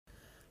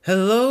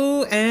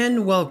Hello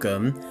and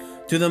welcome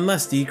to the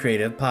Musty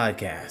Creative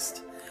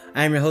Podcast.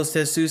 I'm your host,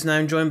 Jesus, and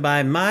I'm joined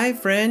by my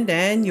friend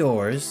and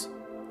yours,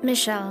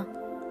 Michelle.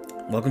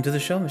 Welcome to the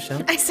show,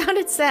 Michelle. I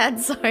sounded sad,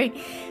 sorry.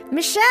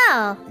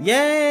 Michelle!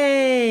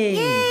 Yay!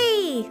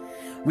 Yay!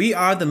 We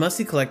are the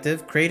Musty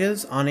Collective,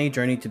 creatives on a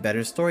journey to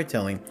better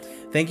storytelling.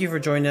 Thank you for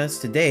joining us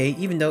today,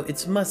 even though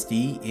it's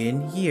musty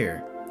in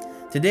here.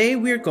 Today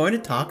we are going to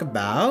talk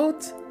about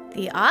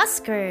The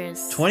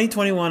Oscars.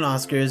 2021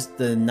 Oscars,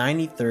 the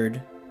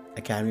 93rd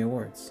Academy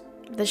Awards.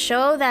 The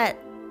show that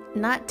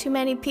not too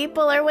many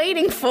people are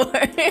waiting for.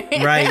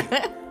 Right.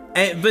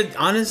 But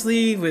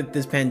honestly, with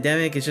this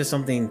pandemic, it's just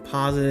something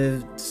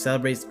positive.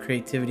 Celebrates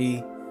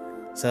creativity,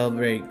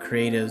 celebrate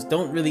creatives.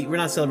 We're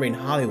not celebrating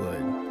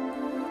Hollywood.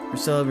 We're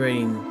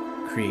celebrating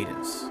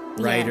creatives,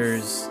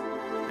 writers,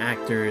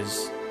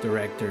 actors,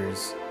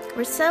 directors.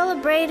 We're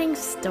celebrating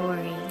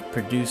story.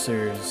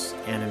 Producers,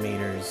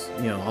 animators,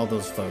 all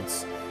those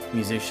folks,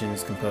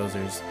 musicians,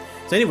 composers.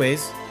 So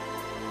anyways,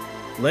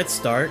 let's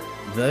start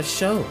the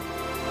show.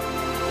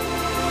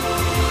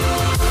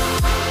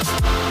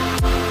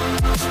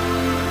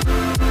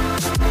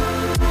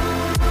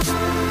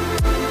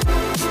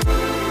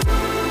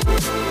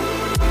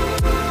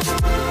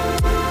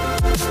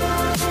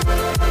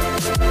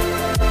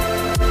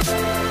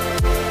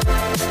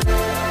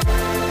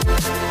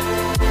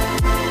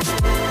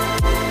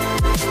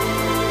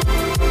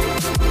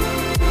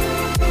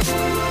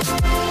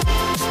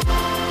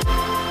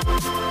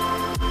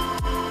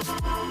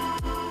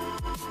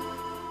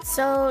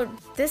 So,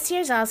 this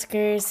year's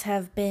Oscars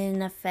have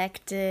been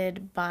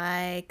affected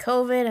by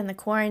COVID and the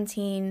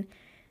quarantine,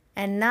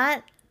 and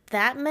not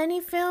that many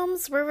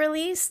films were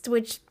released,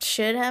 which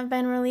should have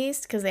been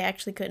released because they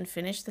actually couldn't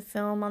finish the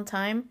film on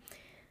time.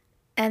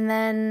 And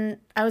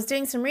then I was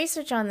doing some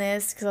research on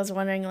this because I was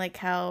wondering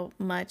how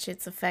much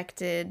it's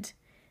affected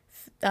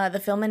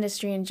the film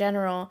industry in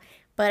general.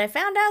 But I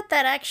found out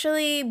that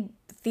actually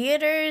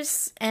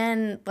theaters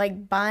and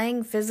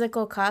buying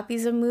physical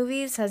copies of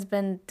movies has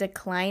been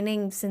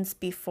declining since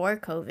before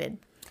COVID.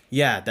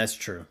 Yeah, that's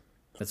true.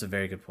 That's a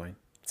very good point.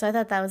 So I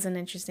thought that was an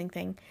interesting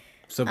thing.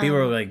 So people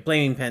are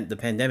blaming the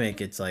pandemic.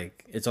 It's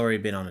it's already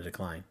been on a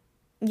decline.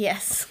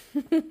 Yes.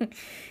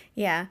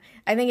 Yeah.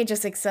 I think it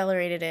just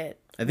accelerated it.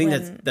 I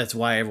think that's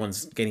why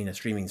everyone's getting a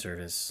streaming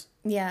service.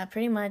 Yeah,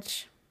 pretty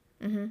much.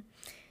 Mm-hmm.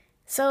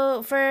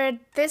 So for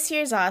this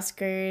year's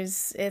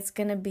Oscars, it's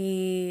going to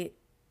be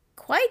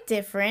quite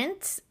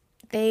different.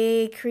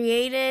 They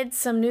created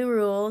some new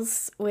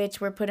rules which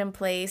were put in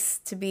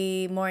place to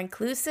be more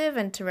inclusive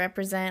and to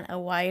represent a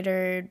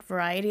wider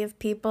variety of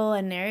people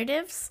and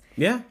narratives.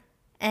 Yeah.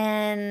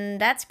 And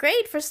that's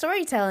great for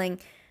storytelling.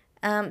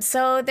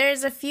 So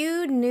there's a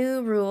few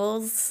new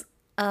rules.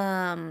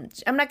 I'm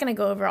not going to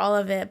go over all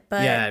of it,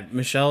 but... Yeah,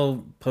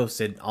 Michelle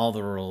posted all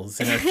the rules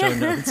in our show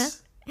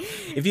notes.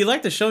 If you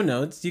like the show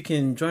notes, you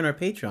can join our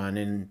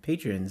Patreon and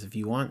patrons. If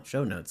you want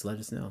show notes, let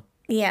us know.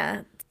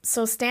 Yeah.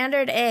 So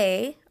standard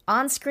A,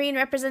 on-screen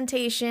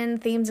representation,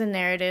 themes, and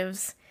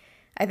narratives,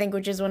 I think,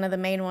 which is one of the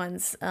main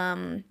ones.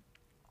 To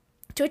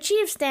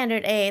achieve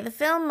standard A, the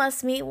film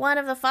must meet one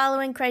of the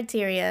following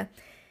criteria: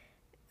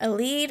 a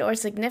lead or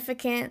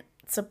significant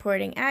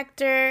supporting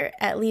actor,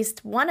 at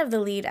least one of the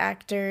lead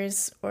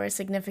actors or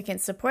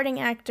significant supporting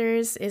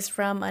actors is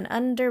from an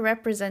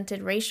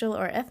underrepresented racial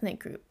or ethnic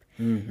group.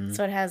 Mm-hmm.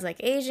 So it has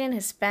Asian,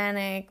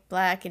 Hispanic,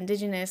 Black,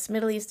 Indigenous,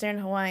 Middle Eastern,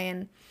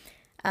 Hawaiian.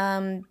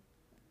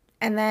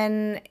 And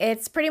then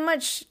it's pretty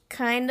much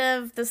kind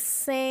of the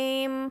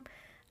same,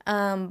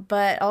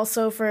 but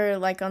also for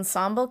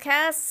ensemble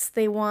casts,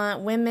 they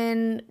want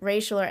women,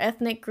 racial or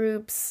ethnic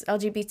groups,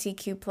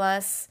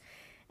 LGBTQ+,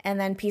 and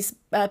then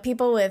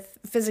people with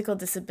physical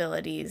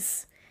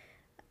disabilities.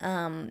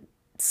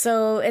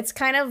 So it's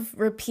kind of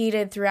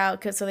repeated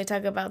throughout, so they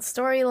talk about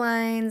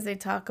storylines, they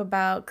talk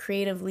about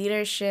creative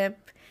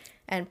leadership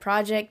and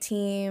project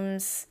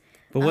teams.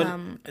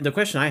 But the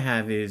question I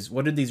have is,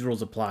 what do these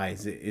rules apply?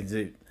 Is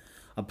it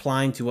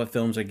applying to what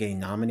films are getting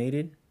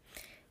nominated?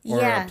 Or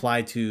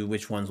apply to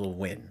which ones will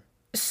win?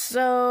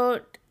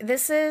 So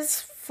this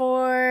is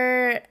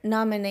for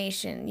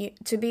nomination.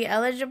 To be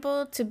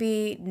eligible to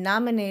be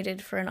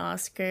nominated for an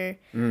Oscar,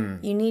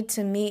 you need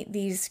to meet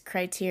these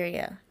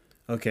criteria.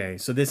 Okay,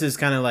 so this is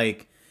kind of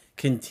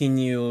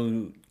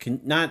continued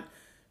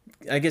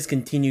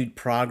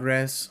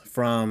progress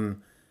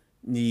from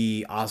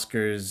the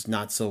Oscars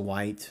Not So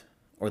White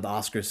or the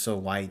Oscars So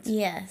White.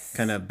 Yes.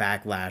 Kind of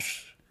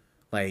backlash,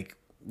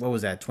 what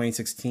was that,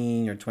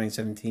 2016 or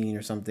 2017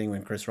 or something,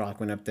 when Chris Rock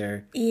went up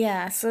there?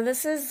 Yeah, so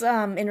this is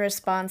in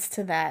response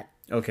to that.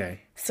 Okay.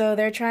 So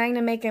they're trying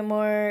to make it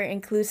more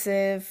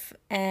inclusive,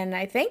 and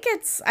I think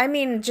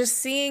just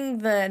seeing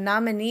the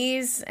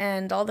nominees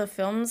and all the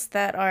films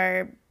that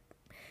are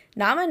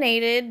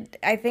nominated,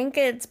 I think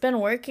it's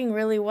been working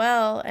really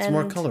well. And it's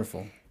more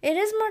colorful. It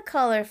is more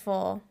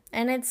colorful,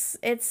 and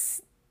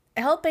it's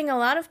helping a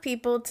lot of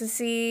people to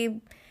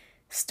see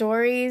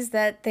stories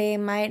that they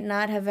might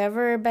not have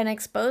ever been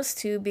exposed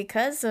to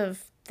because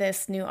of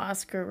this new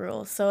Oscar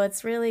rule. So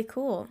it's really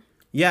cool.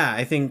 Yeah,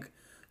 I think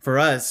for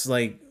us,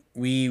 like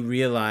we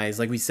realized,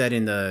 like we said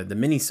in the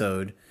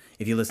mini-sode,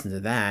 if you listen to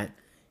that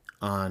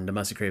on the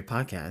Must Be Crave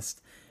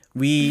podcast,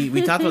 we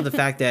talked about the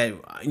fact that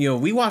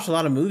we watched a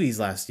lot of movies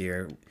last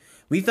year.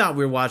 We thought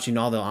we were watching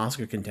all the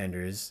Oscar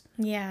contenders.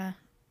 Yeah.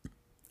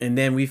 And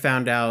then we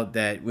found out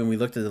that when we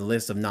looked at the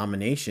list of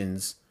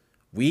nominations,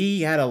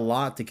 we had a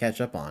lot to catch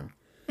up on.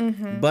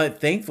 Mm-hmm.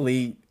 But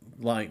thankfully,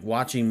 like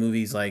watching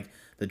movies like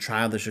The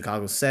Trial of the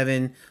Chicago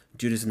 7,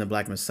 Judas and the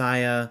Black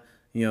Messiah,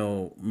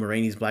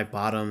 Marini's Black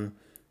Bottom,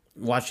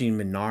 watching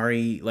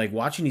Minari, like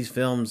watching these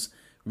films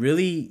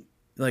really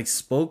like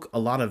spoke a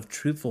lot of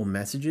truthful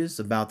messages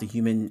about the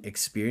human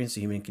experience,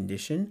 the human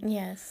condition.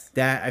 Yes.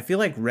 That I feel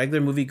like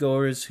regular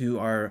moviegoers who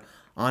are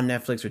on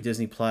Netflix or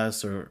Disney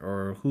Plus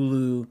or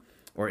Hulu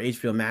or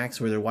HBO Max,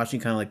 where they're watching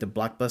kind of like the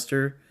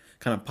blockbuster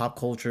kind of pop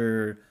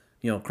culture,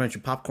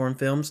 crunchy popcorn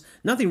films.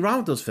 Nothing wrong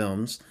with those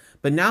films,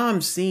 but now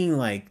I'm seeing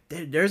like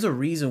there's a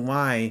reason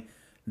why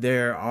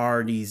there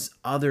are these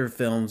other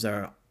films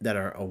that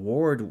are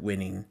award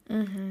winning,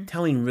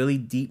 telling really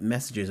deep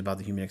messages about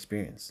the human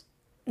experience.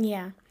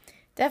 Yeah,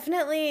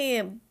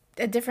 definitely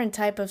a different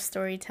type of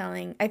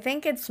storytelling. I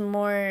think it's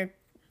more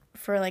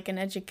for like an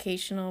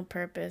educational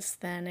purpose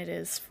than it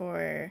is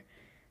for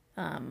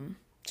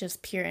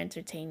just pure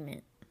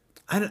entertainment.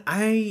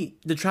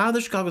 The Trial of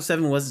the Chicago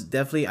 7 was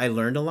definitely, I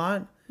learned a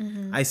lot.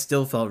 I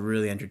still felt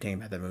really entertained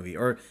by that movie.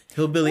 Or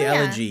Hillbilly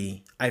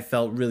Elegy, I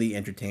felt really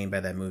entertained by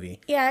that movie.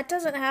 Yeah, it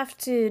doesn't have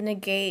to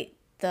negate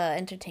the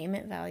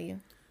entertainment value.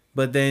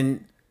 But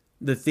then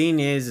the thing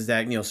is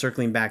that,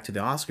 circling back to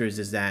the Oscars,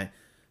 is that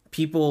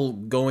people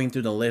going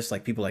through the list,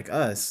 like people like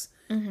us,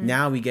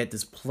 now we get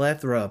this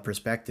plethora of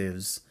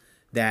perspectives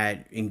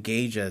that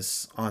engage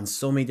us on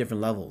so many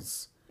different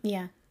levels.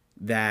 Yeah.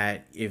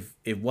 That if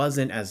it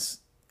wasn't as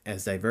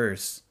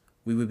diverse,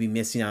 we would be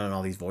missing out on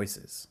all these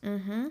voices.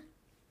 Mm-hmm.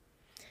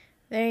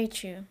 Very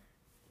true.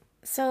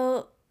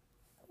 So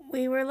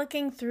we were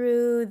looking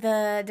through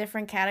the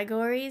different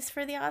categories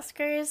for the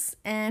Oscars,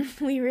 and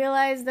we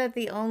realized that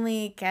the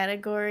only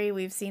category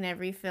we've seen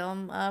every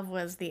film of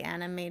was the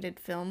animated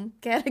film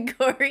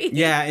category.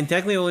 Yeah, and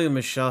technically only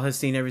Michelle has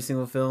seen every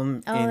single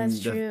film that's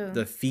true.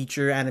 The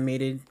feature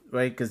animated,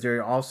 right? Because there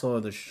are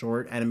also the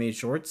short animated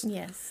shorts.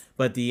 Yes.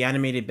 But the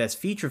animated best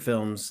feature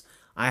films,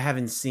 I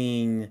haven't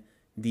seen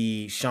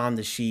the Shaun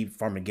the Sheep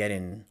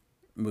Farmageddon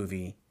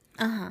movie.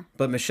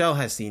 But Michelle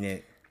has seen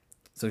it.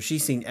 So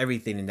she's seen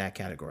everything in that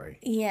category.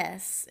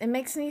 Yes. It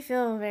makes me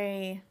feel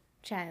very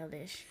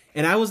childish.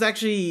 And I was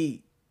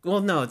actually...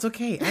 Well, no, it's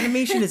okay.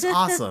 Animation is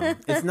awesome.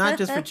 It's not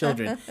just for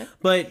children.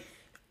 But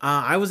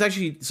I was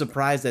actually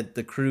surprised that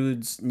The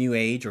Croods New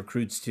Age, or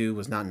Croods 2,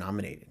 was not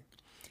nominated.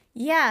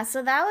 Yeah,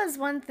 so that was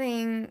one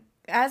thing.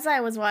 As I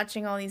was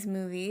watching all these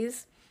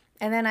movies,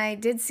 and then I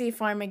did see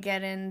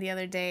Farmageddon the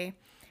other day,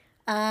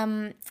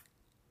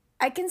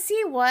 I can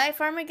see why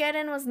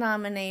Farmageddon was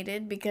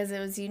nominated, because it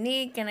was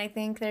unique, and I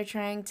think they're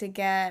trying to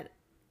get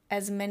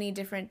as many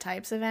different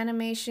types of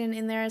animation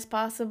in there as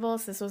possible.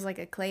 So this was like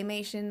a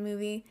claymation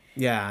movie.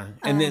 Yeah,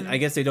 and then I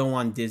guess they don't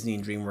want Disney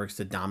and DreamWorks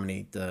to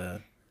dominate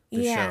the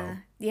show.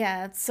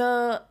 Yeah,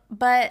 so,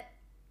 but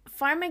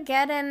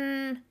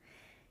Farmageddon,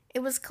 it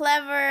was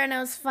clever and it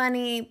was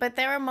funny, but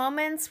there were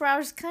moments where I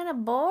was kind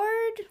of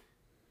bored.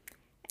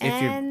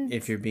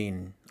 If you're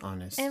being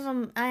honest.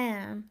 I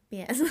am,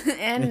 yes.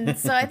 And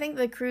so I think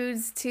The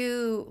Croods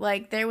too,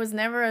 like there was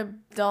never a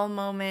dull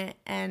moment,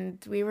 and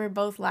we were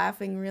both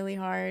laughing really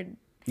hard.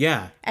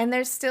 Yeah. And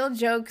there's still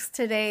jokes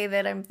today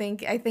that I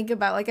think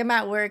about, like I'm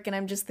at work and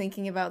I'm just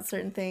thinking about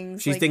certain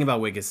things. She's like, thinking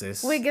about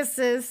Wiggasis.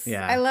 Wiggasis.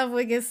 Yeah. I love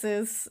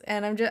Wiggasis,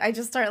 and I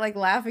just start like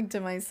laughing to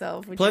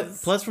myself.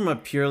 Plus from a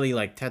purely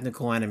like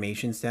technical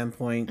animation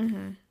standpoint,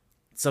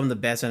 some of the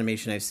best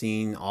animation I've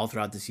seen all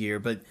throughout this year.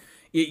 But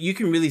you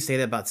can really say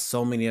that about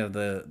so many of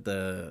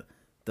the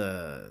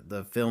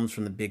films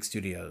from the big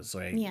studios,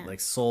 right? Yeah.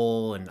 Like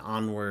Soul and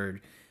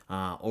Onward,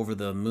 Over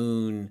the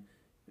Moon,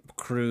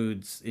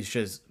 Croods. It's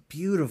just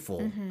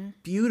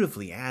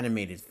beautifully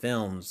animated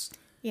films.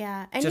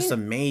 Yeah, and just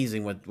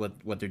amazing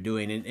what they're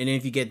doing. And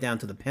if you get down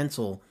to the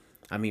pencil,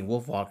 I mean,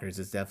 Wolfwalkers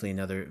is definitely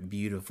another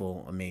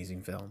beautiful,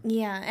 amazing film.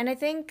 Yeah, and I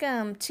think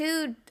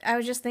too, I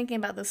was just thinking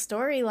about the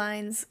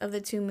storylines of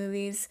the two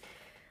movies.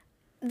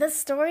 The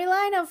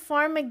storyline of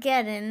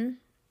Farmageddon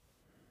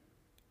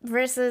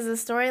versus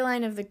the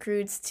storyline of The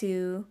Croods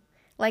 2,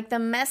 like the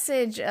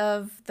message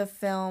of the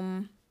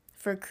film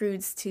for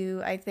Croods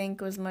 2, I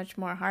think was much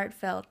more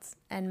heartfelt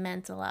and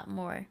meant a lot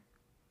more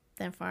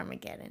than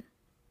Farmageddon.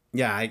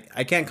 Yeah,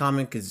 I can't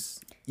comment because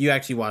you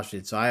actually watched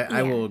it, so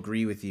I will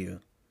agree with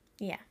you.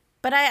 Yeah,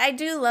 but I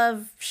do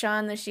love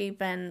Shaun the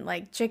Sheep and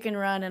like Chicken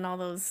Run and all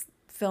those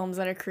films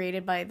that are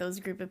created by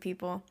those group of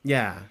people.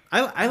 Yeah,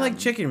 I like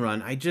Chicken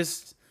Run.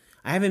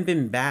 I haven't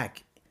been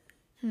back.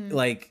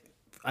 Like,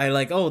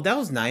 oh, that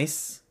was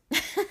nice.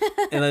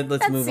 And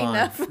let's move on.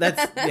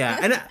 Yeah.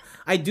 And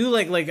I do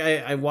like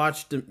I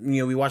watched,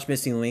 we watched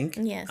Missing Link.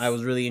 Yes. I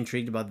was really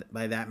intrigued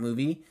by that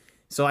movie.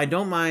 So I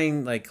don't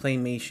mind like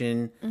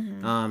claymation,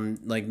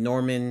 like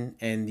Norman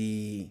and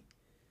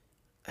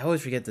I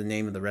always forget the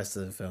name of the rest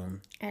of the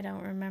film. I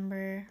don't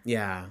remember.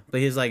 Yeah, but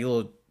he's like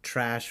little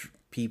trash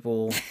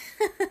people,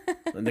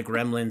 the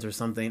Gremlins or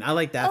something. I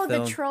like that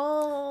film. Oh, the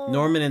troll.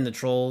 Norman and the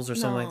Trolls or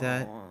something like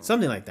that.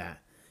 Something like that.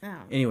 Oh.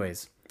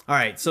 Anyways, all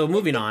right. So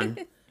moving on.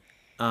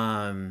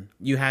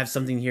 You have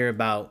something here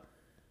about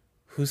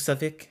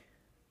Husavik.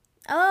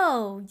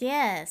 Oh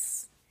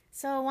yes.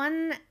 So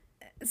one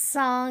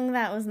song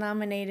that was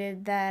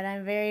nominated that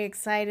I'm very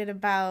excited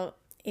about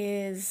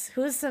is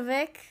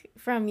Husavik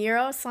from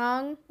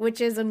Eurosong, which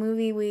is a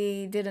movie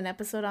we did an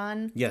episode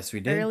on. Yes, we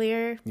did.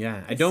 Earlier.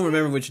 Yeah, I don't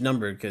remember which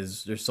number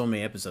because there's so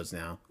many episodes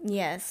now.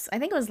 Yes, I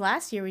think it was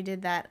last year we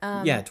did that.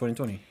 Yeah,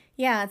 2020.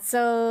 Yeah,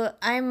 so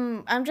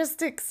I'm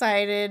just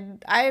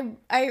excited.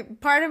 I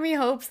part of me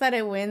hopes that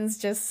it wins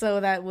just so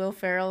that Will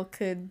Ferrell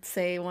could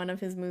say one of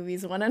his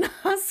movies won an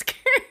Oscar.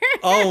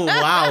 Oh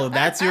wow,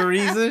 that's your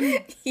reason?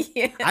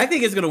 Yeah. I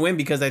think it's gonna win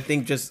because I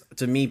think just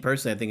to me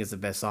personally, I think it's the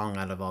best song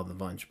out of all the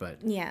bunch. But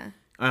yeah.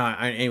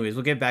 Anyways,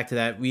 we'll get back to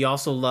that. We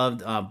also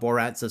loved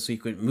Borat's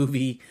subsequent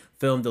movie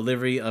film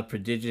delivery of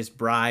prodigious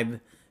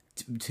bride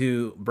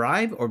to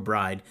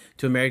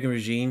American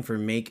regime for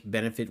make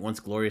benefit once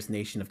glorious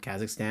nation of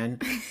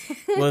Kazakhstan.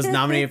 Was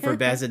nominated for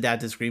best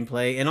adapted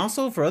screenplay and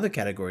also for other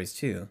categories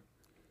too.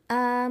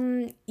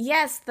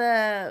 Yes,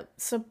 the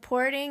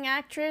supporting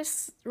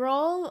actress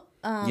role.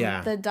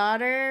 The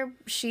daughter,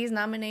 she's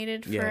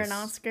nominated for an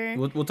Oscar.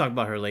 We'll talk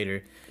about her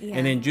later. Yeah.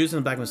 And then Judas and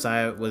the Black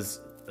Messiah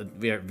was a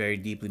very, very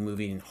deeply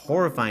moving and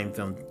horrifying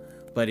film,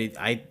 but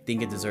I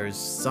think it deserves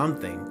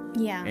something.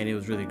 Yeah. And it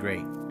was really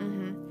great.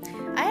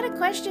 I had a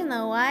question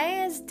though.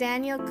 Why is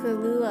Daniel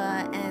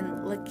Kaluuya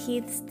and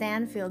Lakeith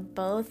Stanfield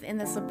both in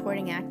the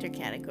supporting actor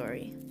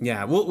category?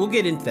 Yeah, we'll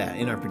get into that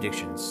in our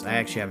predictions. I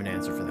actually have an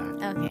answer for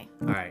that. Okay.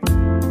 All right.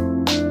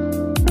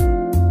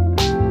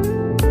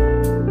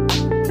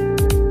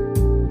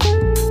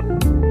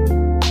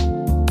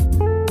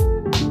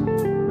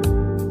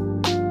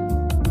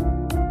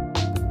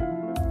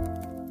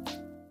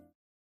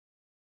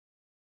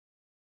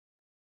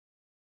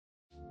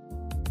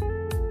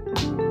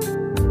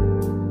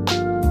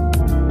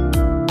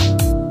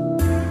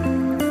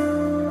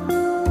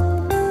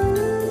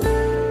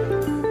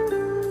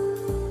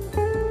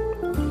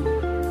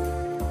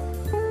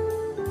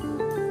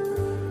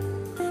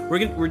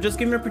 We're just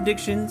giving our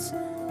predictions,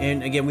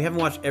 and again, we haven't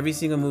watched every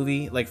single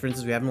movie. Like for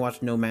instance, we haven't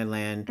watched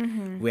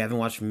Nomadland, we haven't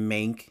watched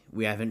Mank,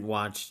 we haven't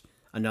watched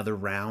Another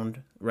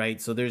Round,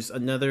 right? So there's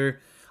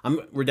another.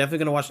 We're definitely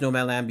gonna watch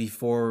Nomadland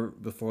before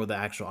the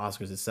actual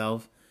Oscars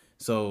itself,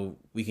 so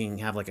we can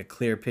have like a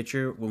clear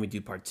picture when we do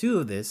part 2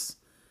 of this,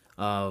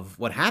 of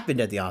what happened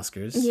at the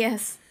Oscars.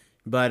 Yes.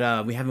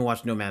 But we haven't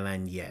watched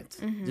Nomadland yet.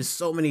 There's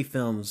so many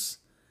films,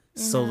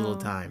 so little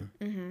time.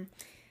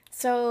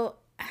 So,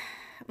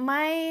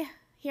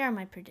 here are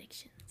my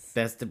predictions.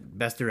 Best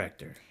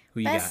director. Who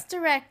you got? Best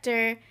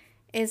director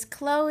is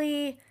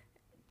Chloe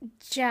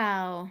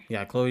Zhao.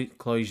 Yeah, Chloe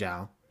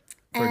Zhao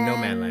for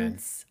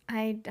Nomadland.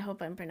 I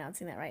hope I'm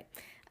pronouncing that right.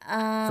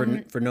 For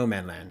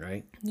Nomadland,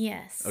 right?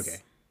 Yes. Okay.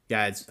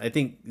 Yeah,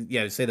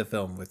 say the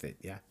film with it.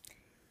 Yeah.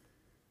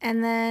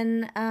 And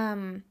then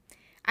I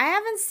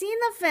haven't seen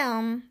the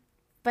film,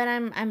 but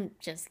I'm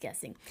just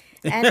guessing.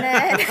 And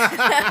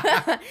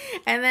then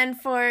and then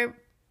for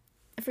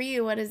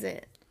you, what is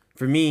it?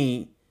 For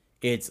me,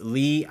 it's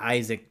Lee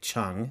Isaac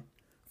Chung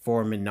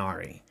for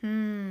Minari.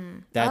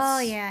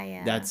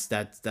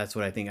 That's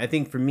what I think. I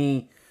think for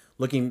me,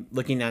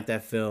 looking at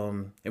that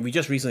film, and we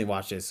just recently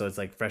watched it, so it's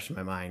like fresh in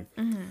my mind.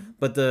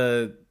 But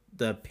the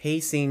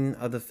pacing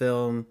of the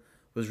film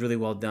was really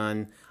well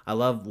done. I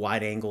love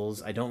wide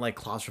angles. I don't like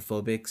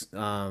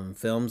claustrophobic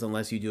films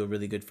unless you do a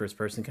really good first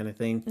person kind of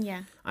thing.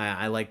 Yeah.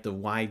 I like the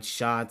wide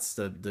shots,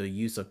 the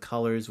use of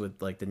colors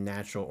with like the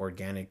natural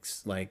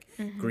organics, like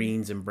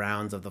greens and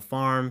browns of the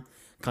farm,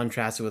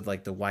 contrasted with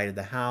like the white of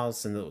the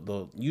house, and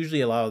the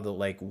usually a lot of the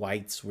like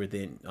whites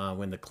within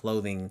when the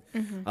clothing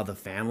of the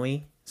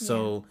family.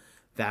 So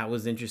that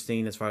was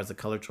interesting as far as the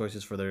color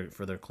choices for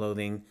their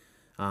clothing.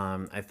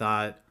 I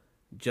thought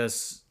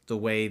just the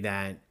way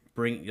that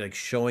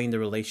showing the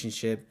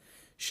relationship,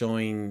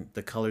 showing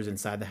the colors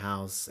inside the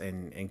house,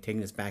 and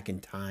taking us back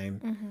in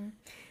time.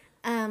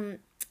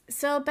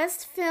 So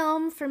best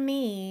film for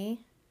me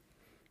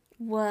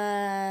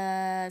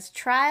was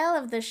Trial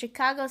of the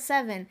Chicago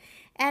 7.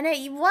 And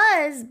it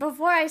was,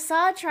 before I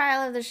saw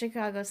Trial of the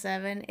Chicago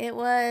 7, it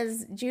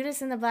was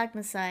Judas and the Black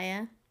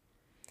Messiah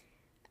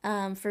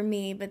for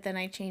me, but then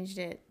I changed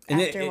it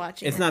after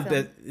watching it's not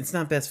film. It's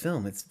not best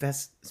film, it's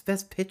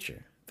best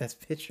picture.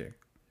 Best picture.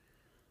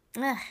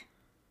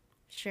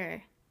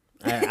 Sure.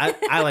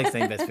 I like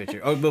saying best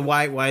picture. Oh, but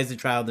why is the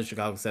Trial of the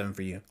Chicago 7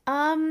 for you?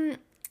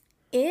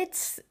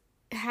 It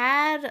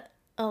had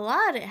a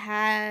lot. It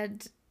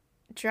had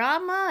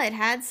drama. It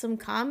had some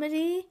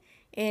comedy.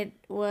 It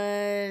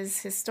was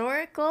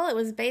historical. It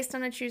was based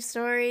on a true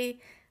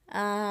story.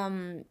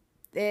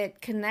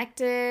 It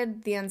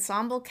connected the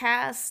ensemble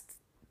cast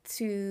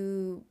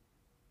to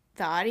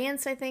the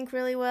audience, I think,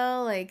 really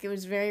well. Like, it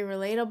was very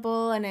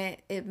relatable, and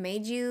it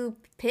made you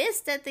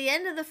pissed at the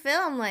end of the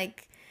film.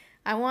 Like,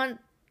 I want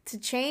to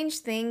change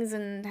things,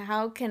 and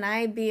how can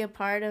I be a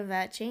part of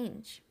that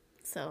change?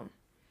 So.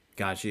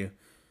 Got you.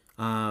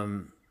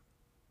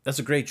 That's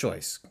a great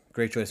choice.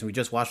 Great choice. And we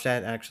just watched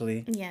that,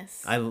 actually.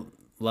 Yes. I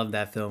love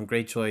that film.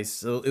 Great choice.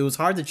 So it was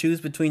hard to choose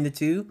between the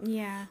two.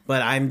 Yeah.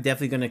 But I'm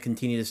definitely going to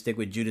continue to stick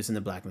with Judas and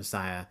the Black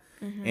Messiah.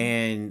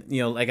 And,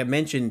 like I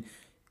mentioned,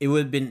 it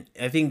would have been,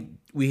 I think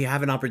we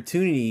have an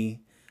opportunity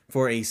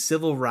for a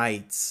civil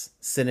rights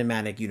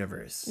cinematic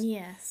universe.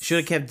 Yes. Should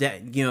have kept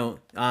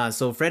that,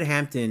 so Fred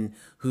Hampton,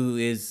 who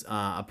is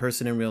a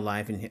person in real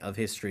life of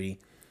history,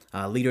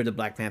 leader of the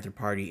Black Panther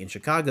Party in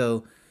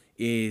Chicago,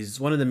 is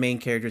one of the main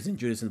characters in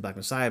Judas and the Black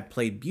Messiah,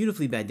 played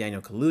beautifully by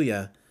Daniel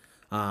Kaluuya.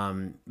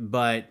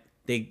 But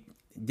they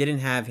didn't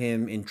have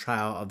him in the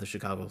trial of the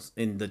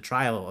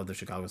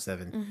Chicago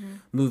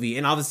 7 movie.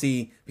 And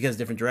obviously, because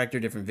different director,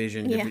 different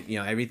vision, different,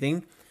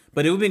 everything.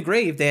 But it would have been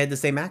great if they had the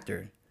same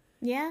actor.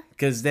 Yeah.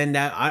 Because then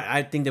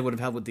I think that would have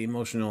helped with the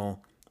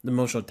emotional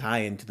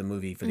tie-in to the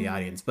movie for the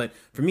audience. But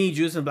for me,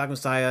 Judas and the Black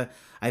Messiah,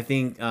 I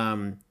think,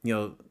 I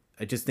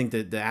just think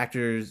that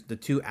the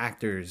two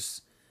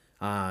actors,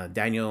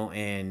 Daniel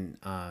and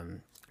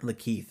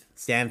Lakeith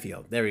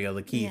Stanfield. There we go,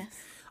 Lakeith.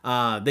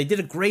 Yes. They did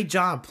a great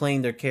job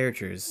playing their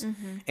characters.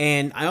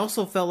 And I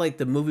also felt like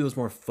the movie was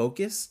more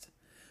focused,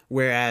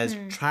 whereas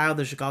Trial of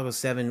the Chicago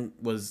 7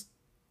 was,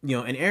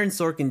 and Aaron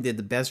Sorkin did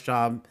the best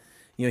job.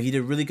 He did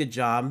a really good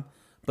job,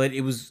 but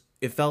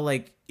it felt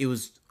like it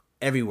was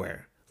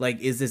everywhere. Like,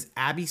 is this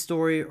Abby's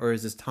story, or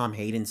is this Tom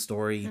Hayden's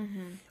story,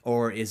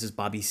 or is this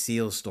Bobby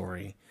Seale's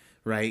story?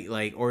 Right?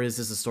 Like, or is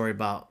this a story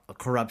about a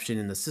corruption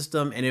in the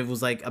system? And it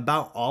was like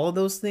about all of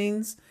those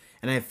things.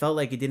 And I felt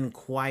like it didn't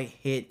quite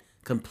hit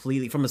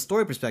completely from a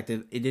story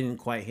perspective. It didn't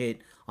quite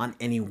hit on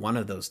any one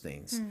of those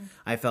things.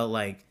 I felt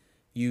like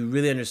you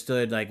really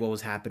understood like what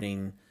was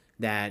happening,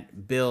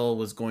 that Bill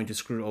was going to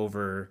screw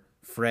over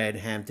Fred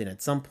Hampton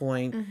at some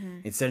point,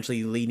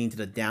 essentially leading to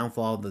the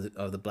downfall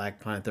of the Black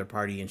Panther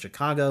Party in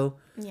Chicago.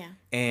 Yeah.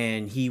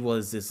 And he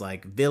was this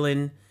like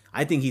villain.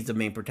 I think he's the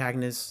main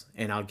protagonist,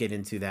 and I'll get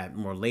into that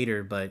more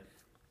later, but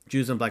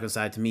Judas and Black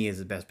Messiah to me is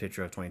the best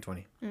picture of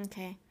 2020.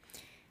 Okay.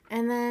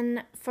 And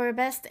then for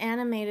best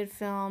animated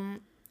film,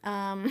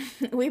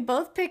 we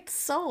both picked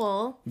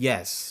Soul.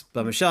 Yes,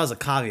 but Michelle has a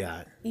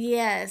caveat.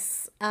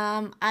 Yes.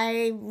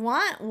 I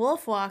want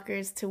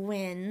Wolfwalkers to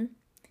win,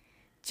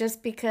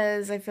 just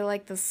because I feel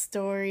like the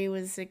story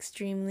was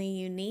extremely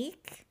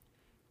unique.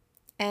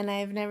 And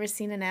I've never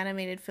seen an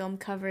animated film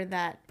cover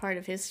that part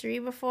of history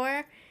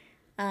before.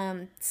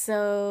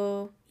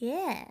 So,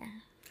 yeah.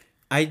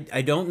 I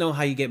don't know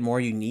how you get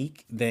more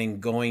unique than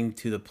going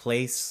to the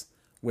place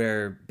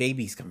where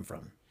babies come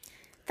from.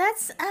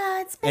 That's,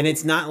 and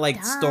it's not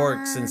like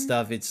storks and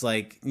stuff. It's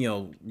like,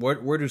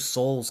 where do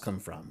souls come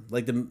from?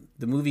 Like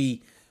the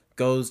movie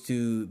goes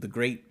to the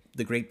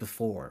great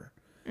before.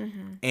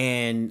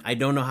 And I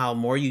don't know how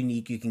more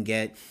unique you can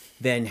get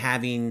than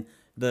having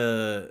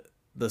the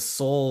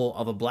soul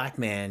of a black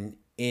man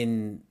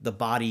in the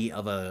body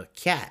of a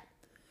cat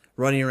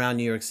running around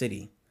New York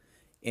City.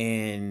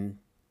 And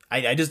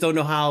I just don't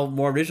know how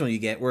more original you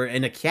get. We're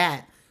in a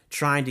cat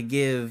trying to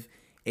give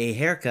a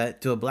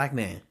haircut to a black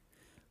man.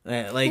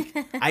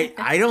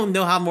 I don't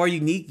know how more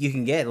unique you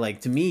can get.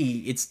 Like, to me,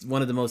 it's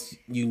one of the most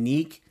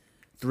unique,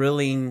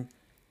 thrilling,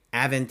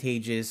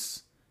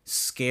 advantageous,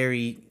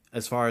 scary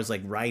as far as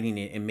like writing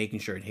it and making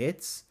sure it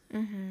hits.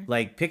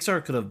 Like,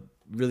 Pixar could have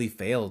really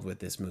failed with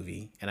this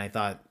movie, and I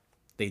thought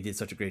they did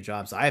such a great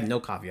job. So I have no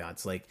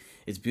caveats. Like,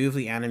 it's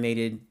beautifully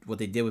animated. What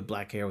they did with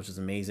black hair, which is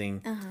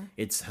amazing.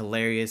 It's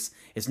hilarious.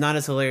 It's not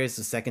as hilarious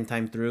the second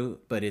time through,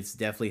 but it's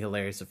definitely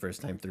hilarious the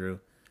first time through.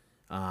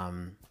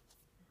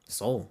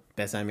 Soul,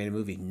 best animated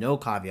movie, no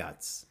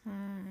caveats.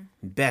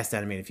 Best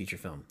animated feature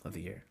film of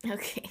the year.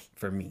 Okay.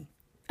 For me.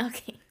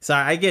 Okay.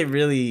 Sorry, I get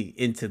really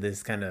into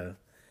this kind of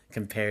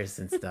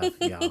comparison stuff,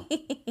 y'all.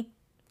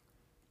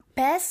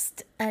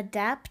 Best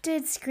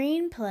adapted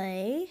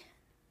screenplay,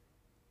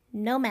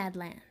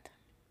 Nomadland.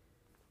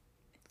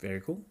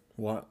 Very cool.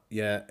 What?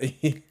 Yeah.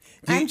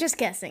 I'm just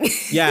guessing.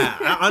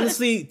 Yeah,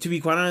 honestly, to be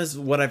quite honest,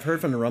 what I've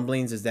heard from the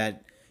rumblings is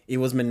that it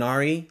was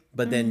Minari,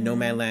 but then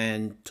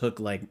Nomadland took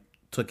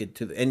it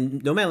to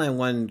and Nomadland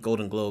won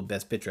Golden Globe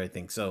Best Picture, I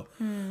think. So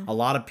a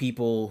lot of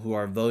people who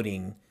are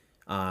voting,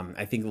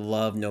 I think,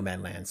 love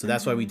Nomadland. So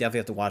that's why we definitely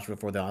have to watch it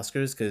before the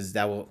Oscars, because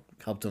that will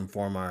help to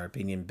inform our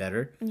opinion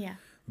better. Yeah.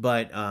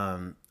 But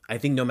I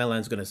think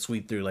Nomadland's going to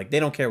sweep through. Like, they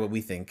don't care what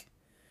we think,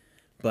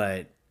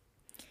 but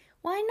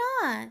why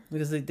not?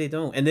 Because they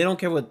don't, and they don't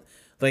care what.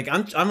 Like,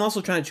 I'm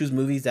also trying to choose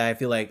movies that I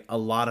feel like a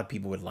lot of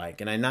people would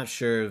like, and I'm not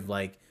sure if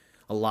like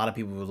a lot of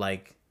people would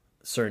like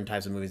certain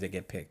types of movies that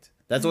get picked.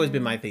 That's always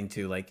been my thing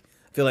too. Like,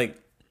 I feel like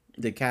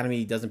the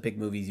Academy doesn't pick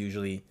movies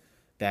usually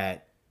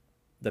that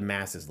the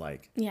masses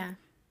like. Yeah.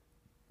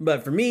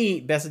 But for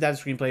me, best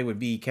adapted screenplay would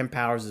be Kemp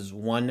Powers'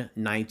 One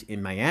Night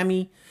in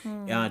Miami.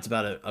 It's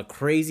about a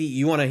crazy.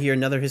 You want to hear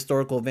another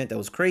historical event that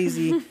was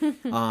crazy?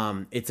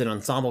 It's an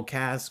ensemble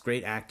cast,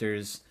 great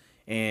actors,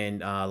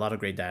 and a lot of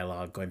great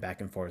dialogue going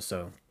back and forth.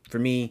 So for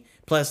me,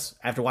 plus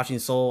after watching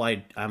Soul,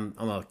 I'm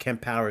a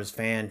Kemp Powers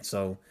fan,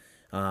 so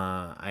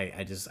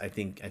I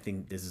think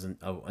this is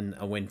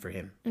a win for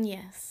him.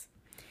 Yes.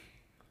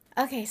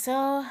 Okay,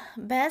 so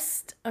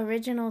best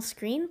original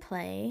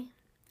screenplay,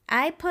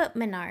 I put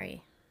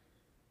Minari.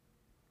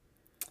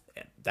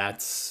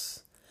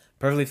 That's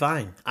perfectly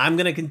fine. I'm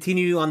gonna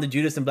continue on the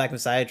Judas and Black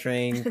Messiah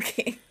train.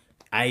 Okay.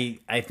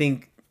 I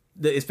think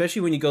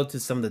especially when you go to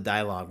some of the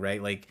dialogue,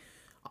 right? Like,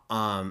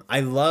 I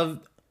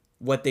love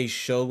what they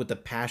showed with the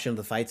passion of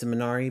the fights in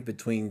Minari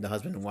between the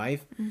husband and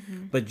wife.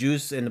 But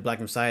Judas and the Black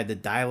Messiah, the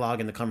dialogue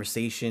and the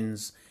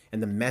conversations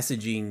and the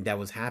messaging that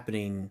was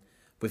happening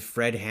with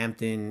Fred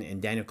Hampton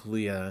and Daniel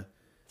Kaluuya,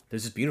 they're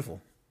just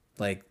beautiful.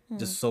 Like,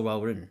 just so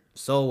well written.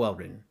 So well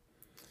written.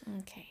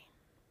 Okay.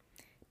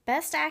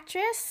 Best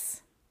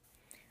actress?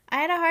 I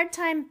had a hard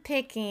time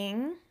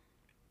picking,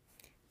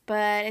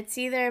 but it's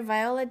either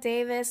Viola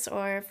Davis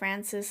or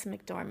Frances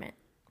McDormand.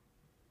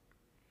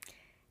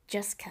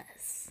 Just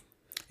 'cause.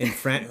 And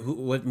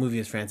what movie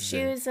is Frances She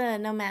in? was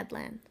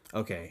Nomadland.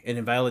 Okay. And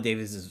then Viola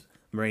Davis is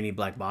Moraine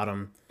Black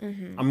Bottom.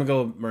 I'm gonna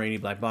go Moraine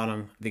Black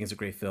Bottom. I think it's a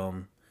great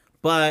film.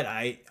 But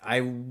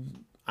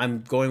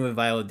I'm going with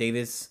Viola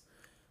Davis,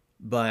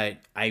 but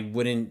I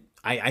wouldn't.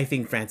 I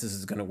think Frances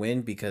is gonna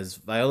win because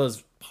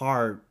Viola's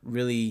part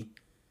really,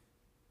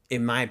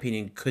 in my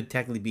opinion, could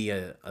technically be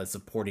a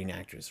supporting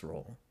actress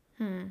role.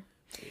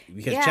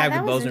 Because Yeah, Chadwick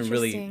that was Boseman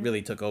interesting.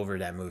 really took over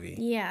that movie.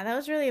 Yeah, that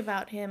was really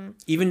about him.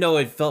 Even though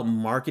it felt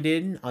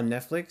marketed on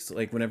Netflix,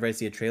 like whenever I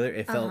see a trailer,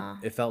 it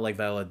felt like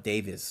Viola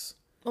Davis.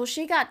 Well,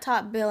 she got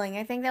top billing.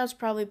 I think that was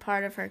probably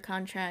part of her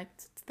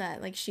contract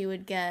that like she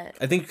would get.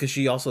 I think because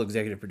she also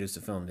executive produced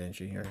the film, didn't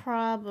she? Or,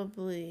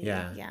 Probably.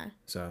 yeah. Yeah.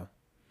 So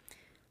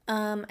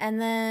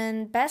And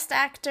then best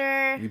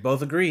actor, we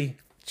both agree.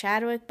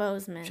 Chadwick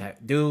Boseman.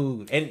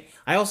 Dude, and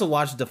I also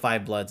watched The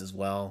Five Bloods as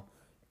well.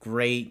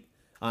 Great,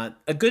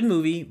 a good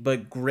movie,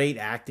 but great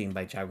acting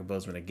by Chadwick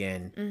Boseman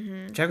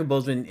again. Chadwick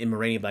Boseman in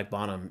Moraine Black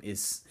Bottom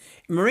is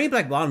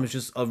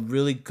just a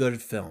really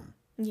good film.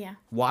 Yeah.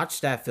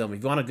 Watch that film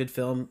if you want a good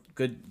film,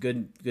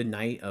 good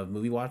night of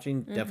movie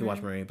watching. Definitely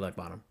watch Moraine Black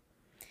Bottom.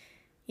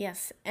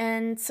 Yes.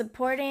 And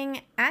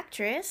supporting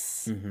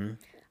actress,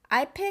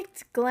 I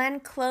picked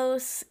Glenn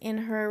Close in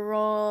her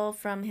role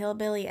from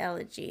Hillbilly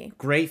Elegy.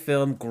 Great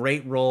film,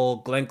 great role.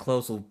 Glenn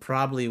Close will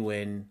probably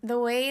win. The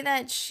way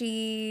that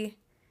she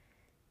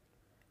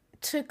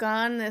took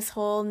on this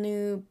whole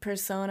new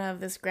persona of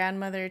this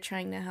grandmother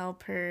trying to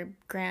help her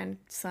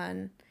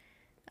grandson,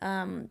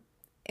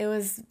 it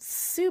was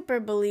super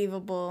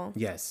believable.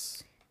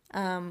 Yes.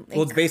 Well,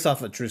 it's based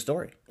off a true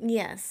story.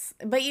 Yes,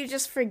 but you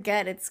just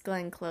forget it's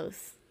Glenn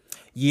Close.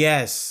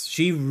 Yes,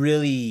 she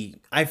really.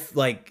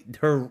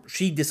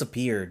 She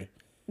disappeared,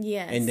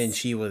 Yes. and then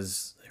she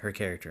was her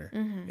character.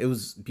 It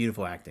was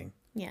beautiful acting.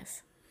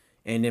 Yes.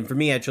 And then for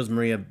me, I chose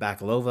Maria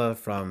Bakalova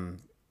from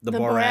the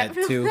Borat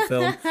Borat 2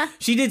 film.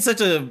 She did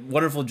such a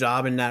wonderful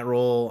job in that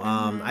role.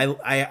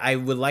 I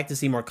would like to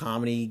see more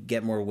comedy,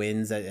 get more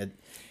wins in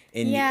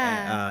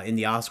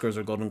the Oscars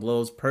or Golden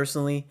Globes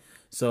personally.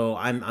 So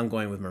I'm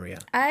going with Maria.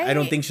 I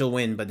don't think she'll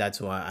win, but that's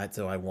who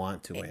I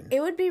want to win. It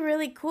would be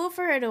really cool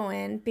for her to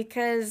win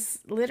because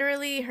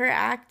literally her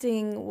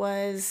acting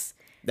was...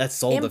 That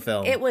sold the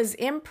film. It was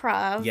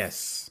improv.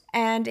 Yes.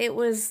 And it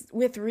was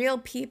with real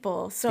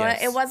people. So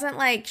Yes. it wasn't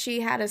like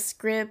she had a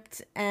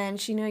script and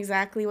she knew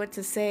exactly what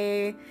to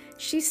say.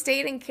 She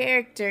stayed in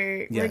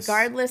character Yes.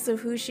 regardless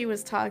of who she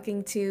was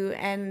talking to.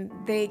 And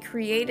they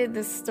created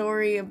this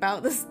story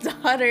about this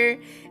daughter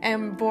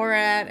and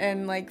Borat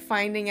and like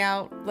finding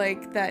out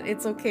like that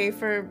it's okay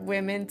for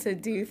women to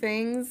do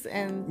things.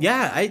 And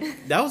Yeah,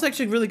 that was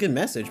actually a really good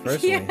message,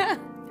 personally. yeah.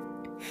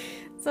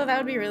 So that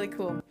would be really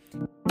cool.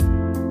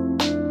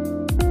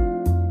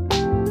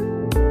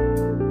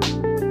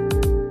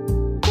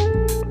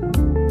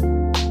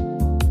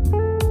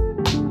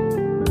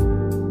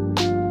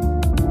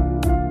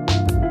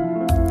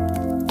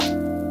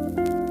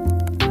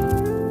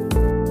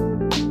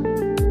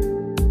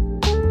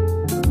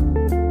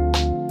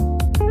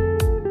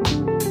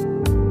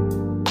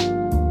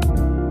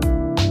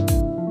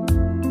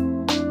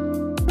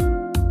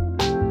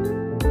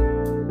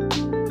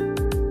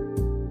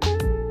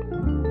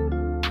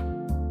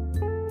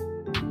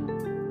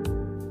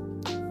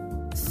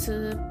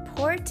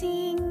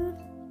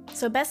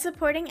 So best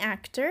supporting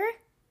actor,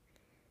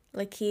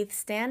 Lakeith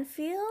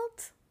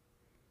Stanfield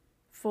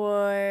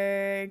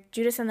for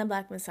Judas and the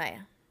Black Messiah.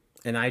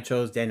 And I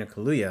chose Daniel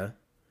Kaluuya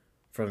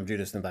from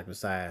Judas and the Black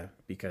Messiah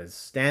because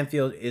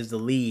Stanfield is the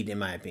lead, in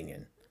my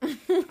opinion.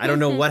 I don't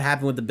know what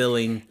happened with the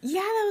billing. Yeah,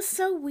 that was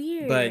so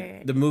weird.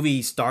 But the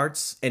movie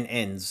starts and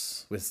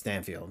ends with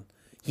Stanfield.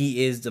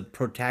 He is the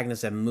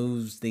protagonist that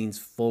moves things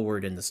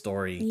forward in the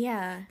story.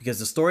 Yeah. Because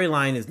the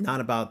storyline is not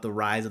about the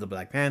rise of the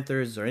Black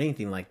Panthers or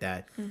anything like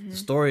that. The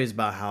story is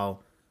about how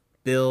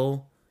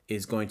Bill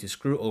is going to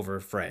screw over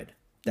Fred.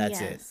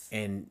 That's it.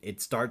 And it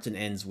starts and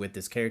ends with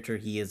this character.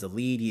 He is the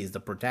lead. He is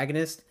the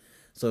protagonist.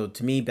 So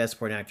to me, best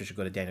supporting actor should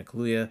go to Daniel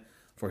Kaluuya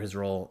for his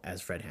role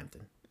as Fred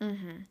Hampton.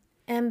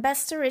 And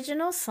Best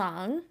Original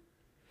Song.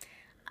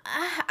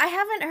 I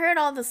haven't heard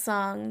all the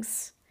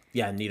songs.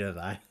 Yeah, neither have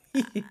I.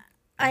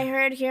 I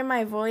heard Hear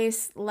My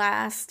Voice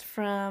last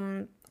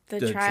from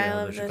the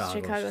Trial of the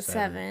Chicago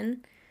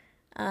 7.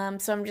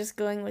 So I'm just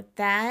going with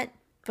that.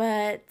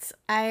 But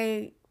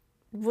I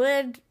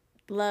would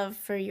love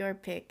for your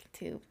pick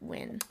to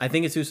win. I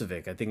think it's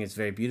Husavik. I think it's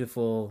very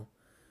beautiful.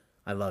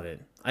 I love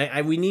it.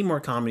 We need more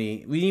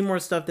comedy. We need more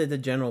stuff that the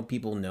general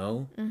people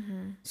know,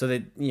 so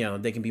that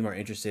they can be more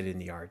interested in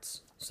the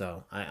arts.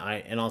 So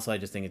and also I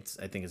think it's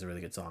a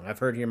really good song. I've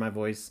heard Hear My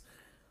Voice.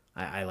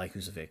 I like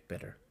Husavik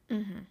better.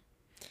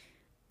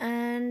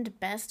 And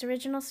Best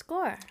Original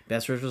Score.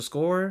 Best Original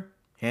Score,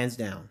 hands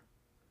down,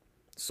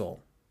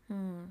 Soul.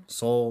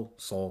 Soul.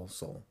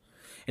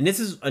 And this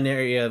is an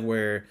area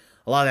where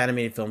a lot of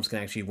animated films can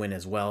actually win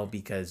as well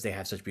because they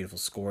have such beautiful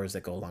scores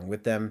that go along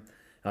with them.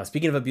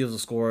 Speaking of a beautiful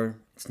score,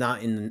 it's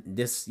not in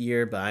this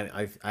year, but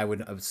I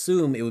would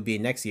assume it would be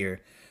next year.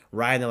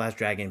 Raya and the Last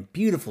Dragon,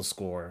 beautiful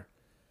score.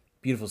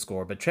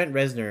 But Trent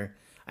Reznor,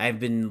 I've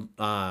been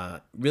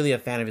really a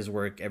fan of his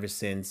work ever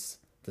since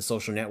The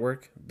Social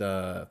Network,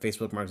 the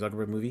Facebook Mark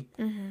Zuckerberg movie.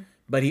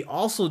 But he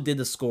also did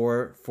the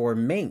score for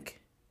Mank.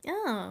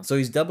 Oh. So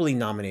he's doubly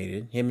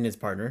nominated, him and his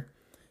partner.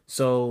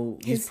 So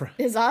his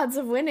odds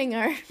of winning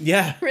are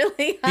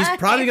really high. He's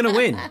probably gonna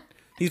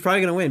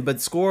win.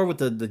 But score with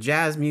the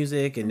jazz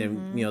music and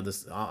then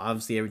this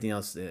obviously everything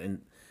else that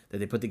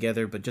they put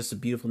together, but just the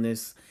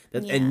beautifulness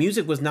and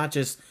music was not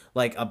just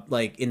like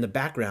in the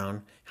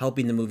background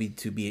helping the movie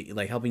to be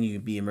like helping you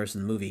be immersed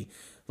in the movie.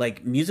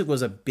 Like music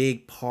was a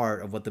big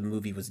part of what the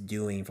movie was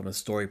doing from a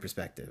story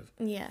perspective.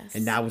 Yes.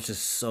 And that was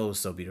just so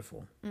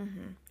beautiful.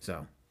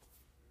 So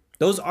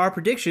those are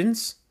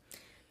predictions.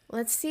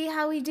 Let's see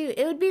how we do.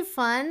 It would be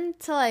fun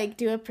to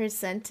do a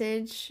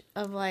percentage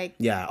of we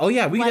can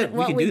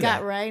what do we that.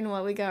 got right and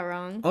what we got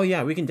wrong. Oh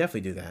yeah, we can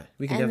definitely do that.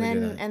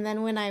 And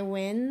then when I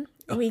win,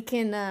 we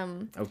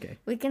can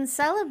we can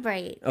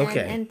celebrate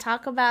and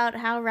talk about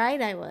how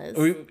right I was.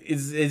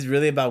 Is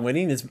really about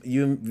winning? Is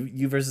you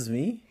versus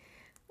me?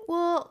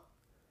 Well,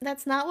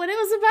 that's not what it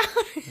was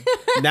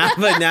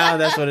about. now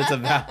that's what it's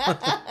about.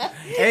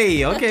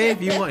 Hey, okay,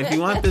 if you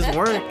want this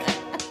work.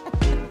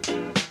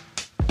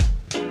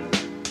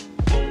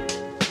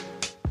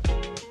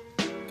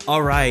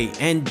 All right,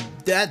 and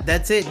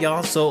that's it,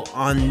 y'all. So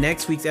on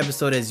next week's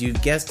episode, as you've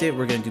guessed it,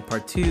 we're going to do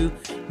part 2,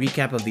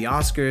 recap of the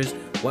Oscars,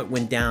 what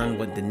went down,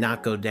 what did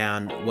not go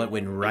down, what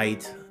went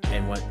right,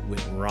 and what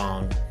went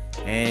wrong.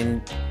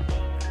 And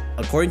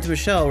according to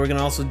Michelle, we're going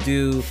to also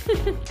do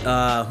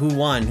who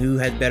won, who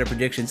had better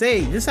predictions. Hey,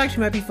 this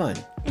actually might be fun.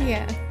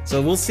 Yeah.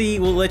 So we'll see.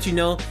 We'll let you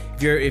know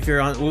if you're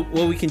on.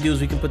 What we can do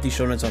is we can put these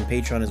show notes on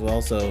Patreon as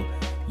well. So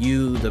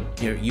you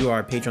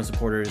our Patreon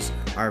supporters,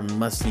 our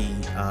Musty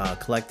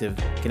collective,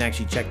 can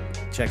actually check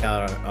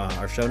out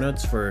our show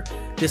notes for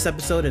this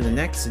episode and the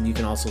next, and you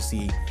can also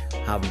see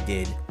how we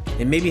did,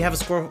 and maybe have a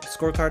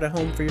scorecard at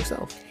home for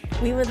yourself.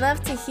 We would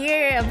love to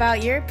hear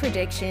about your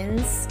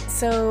predictions.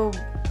 So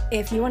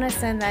if you want to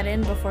send that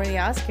in before the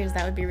Oscars,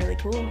 that would be really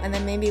cool. And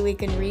then maybe we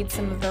can read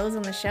some of those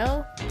on the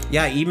show.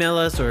 Yeah, email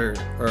us or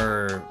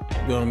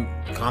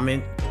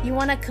comment. You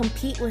want to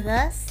compete with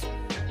us?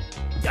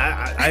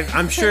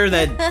 I'm sure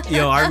that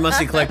our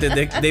Musty Collective,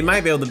 they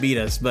might be able to beat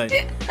us, but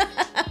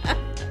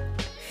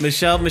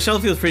Michelle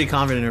feels pretty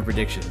confident in her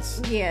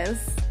predictions.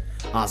 Yes.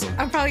 Awesome.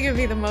 I'm probably going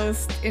to be the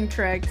most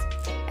incorrect.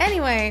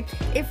 Anyway,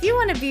 if you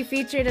want to be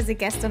featured as a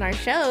guest on our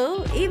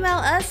show, email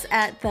us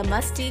at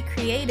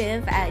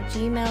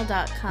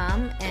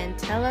themustycreative@gmail.com and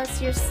tell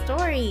us your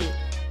story.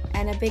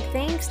 And a big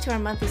thanks to our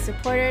monthly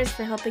supporters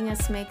for helping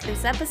us make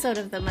this episode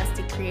of the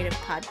Musty Creative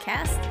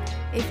Podcast.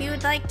 If you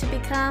would like to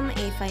become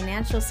a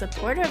financial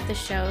supporter of the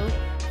show,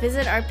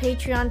 visit our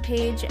Patreon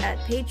page at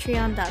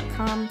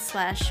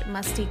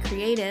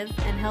patreon.com/mustycreative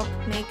and help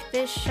make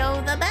this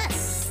show the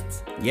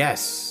best.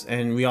 Yes,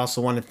 and we also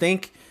want to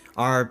thank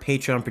our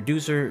Patreon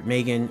producer,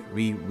 Megan.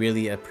 We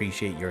really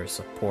appreciate your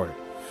support.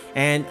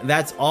 And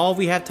that's all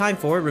we have time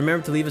for.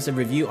 Remember to leave us a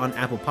review on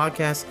Apple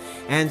Podcasts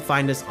and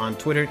find us on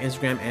Twitter,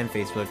 Instagram, and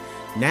Facebook.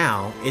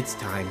 Now it's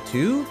time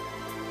to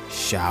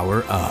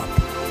shower up.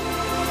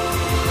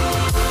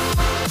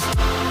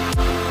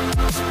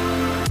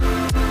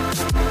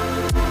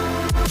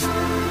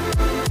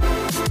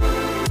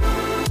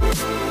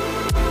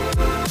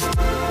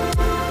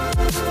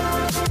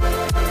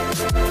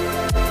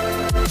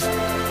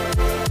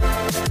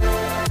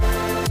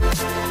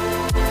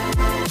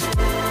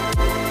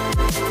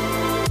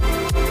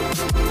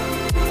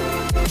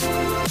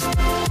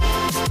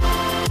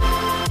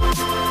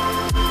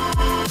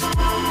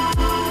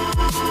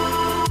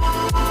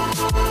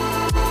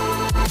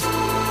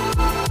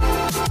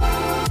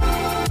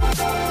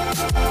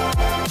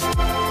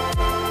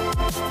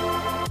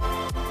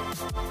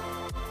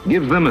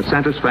 Gives them a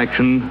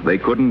satisfaction they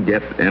couldn't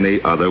get any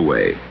other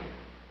way.